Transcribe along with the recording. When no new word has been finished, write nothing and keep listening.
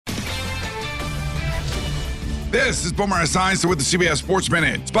This is Boomer Esiason with the CBS Sports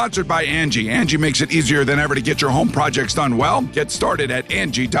Minute, sponsored by Angie. Angie makes it easier than ever to get your home projects done well. Get started at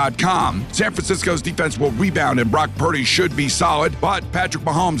Angie.com. San Francisco's defense will rebound and Brock Purdy should be solid, but Patrick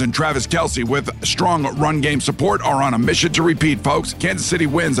Mahomes and Travis Kelce with strong run game support are on a mission to repeat, folks. Kansas City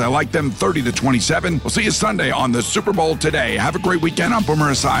wins. I like them 30-27. We'll see you Sunday on the Super Bowl today. Have a great weekend. I'm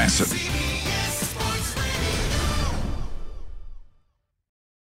Boomer Esiason.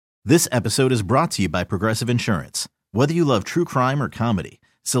 This episode is brought to you by Progressive Insurance. Whether you love true crime or comedy,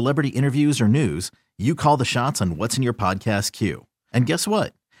 celebrity interviews or news, you call the shots on what's in your podcast queue. And guess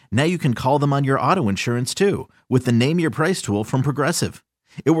what? Now you can call them on your auto insurance too with the Name Your Price tool from Progressive.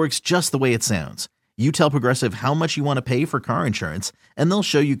 It works just the way it sounds. You tell Progressive how much you want to pay for car insurance, and they'll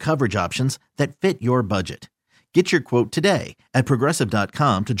show you coverage options that fit your budget. Get your quote today at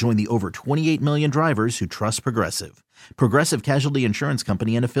Progressive.com to join the over 28 million drivers who trust Progressive. Progressive Casualty Insurance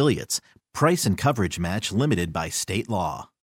Company and Affiliates. Price and coverage match limited by state law.